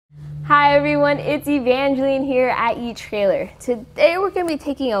Hi everyone, it's Evangeline here at eTrailer. Today we're going to be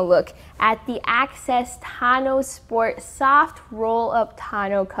taking a look at the Access TonnoSport soft roll-up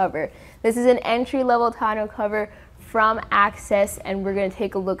tonneau cover. This is an entry-level tonneau cover from Access, and we're going to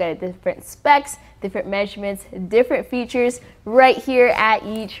take a look at different specs, different measurements, different features right here at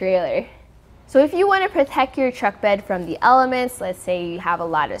eTrailer. So if you want to protect your truck bed from the elements, let's say you have a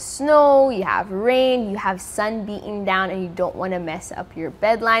lot of snow, you have rain, you have sun beating down, and you don't want to mess up your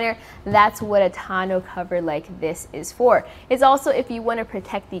bed liner, that's what a tonneau cover like this is for. It's also if you want to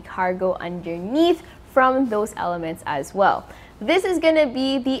protect the cargo underneath from those elements as well. This is going to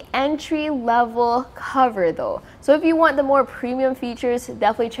be the entry-level cover though. So if you want the more premium features,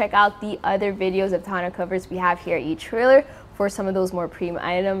 definitely check out the other videos of tonneau covers we have here at eTrailer. For some of those more premium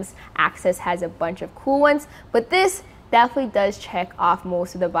items, Access has a bunch of cool ones, but this definitely does check off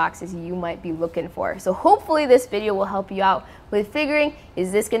most of the boxes you might be looking for. So hopefully this video will help you out with figuring,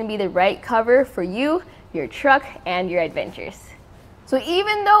 is this going to be the right cover for you, your truck, and your adventures? So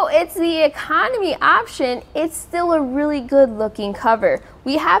even though it's the economy option, it's still a really good looking cover.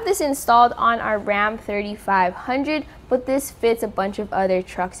 We have this installed on our Ram 3500, but this fits a bunch of other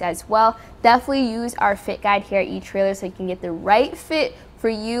trucks as well. Definitely use our fit guide here at eTrailer so you can get the right fit for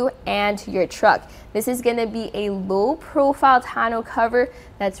you and your truck. This is going to be a low profile tonneau cover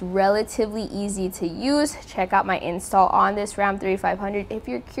that's relatively easy to use. Check out my install on this Ram 3500 if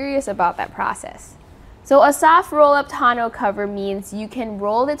you're curious about that process. So a soft roll-up tonneau cover means you can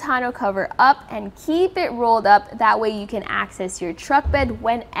roll the tonneau cover up and keep it rolled up. That way you can access your truck bed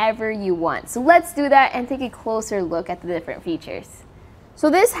whenever you want. So let's do that and take a closer look at the different features. So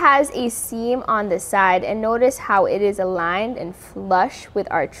this has a seam on the side, and notice how it is aligned and flush with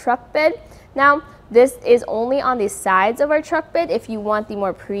our truck bed. Now this is only on the sides of our truck bed. If you want the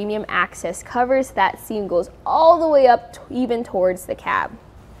more premium Access covers, that seam goes all the way up even towards the cab.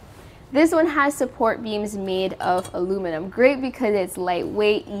 This one has support beams made of aluminum. Great because it's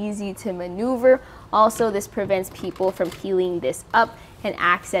lightweight, easy to maneuver. Also, this prevents people from peeling this up and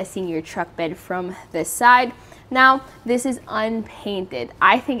accessing your truck bed from the side. Now, this is unpainted.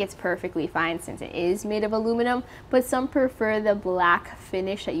 I think it's perfectly fine since it is made of aluminum, but some prefer the black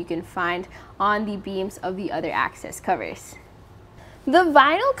finish that you can find on the beams of the other Access covers. The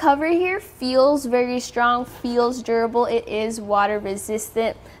vinyl cover here feels very strong, feels durable. It is water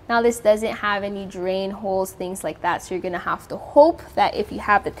resistant. Now this doesn't have any drain holes, things like that, so you're gonna have to hope that if you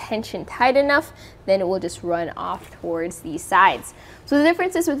have the tension tight enough, then it will just run off towards the sides. So the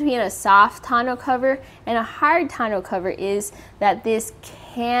differences between a soft tonneau cover and a hard tonneau cover is that this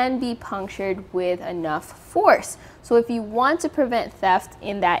can be punctured with enough force. So if you want to prevent theft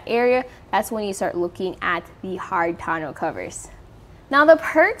in that area, that's when you start looking at the hard tonneau covers. Now the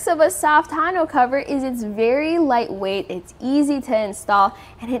perks of a soft tonneau cover is it's very lightweight, it's easy to install,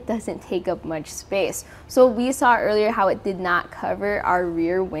 and it doesn't take up much space. So we saw earlier how it did not cover our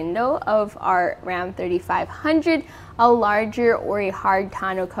rear window of our Ram 3500. A larger or a hard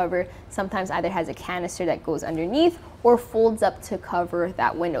tonneau cover sometimes either has a canister that goes underneath or folds up to cover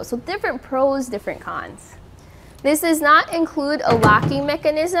that window. So different pros, different cons. This does not include a locking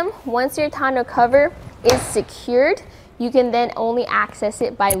mechanism. Once your tonneau cover is secured, you can then only access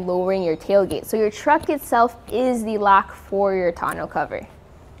it by lowering your tailgate. So your truck itself is the lock for your tonneau cover.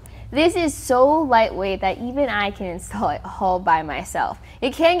 This is so lightweight that even I can install it all by myself.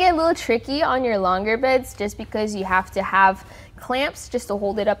 It can get a little tricky on your longer beds just because you have to have clamps just to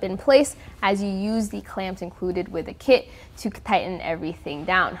hold it up in place as you use the clamps included with the kit to tighten everything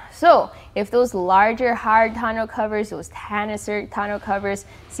down. So if those larger hard tonneau covers, those canister tonneau covers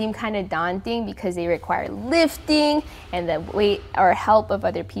seem kind of daunting because they require lifting and the weight or help of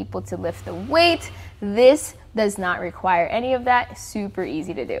other people to lift the weight, this does not require any of that. Super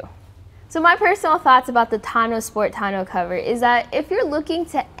easy to do. So my personal thoughts about the TonnoSport tonneau cover is that if you're looking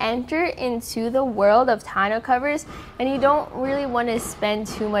to enter into the world of tonneau covers and you don't really want to spend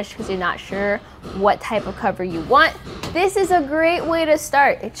too much because you're not sure what type of cover you want, this is a great way to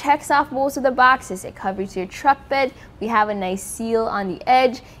start. It checks off most of the boxes. It covers your truck bed. We have a nice seal on the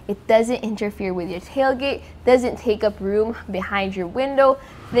edge. It doesn't interfere with your tailgate, doesn't take up room behind your window,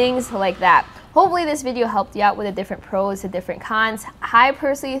 things like that. Hopefully this video helped you out with the different pros, the different cons. I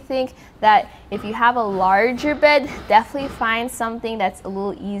personally think that if you have a larger bed, definitely find something that's a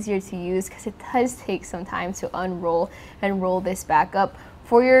little easier to use because it does take some time to unroll and roll this back up.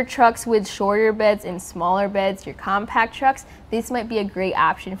 For your trucks with shorter beds and smaller beds, your compact trucks, this might be a great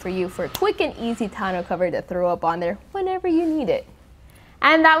option for you for a quick and easy tonneau cover to throw up on there whenever you need it.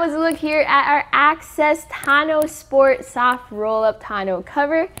 And that was a look here at our Access TonnoSport soft roll-up tonneau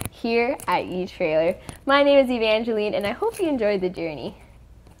cover here at eTrailer. My name is Evangeline, and I hope you enjoyed the journey.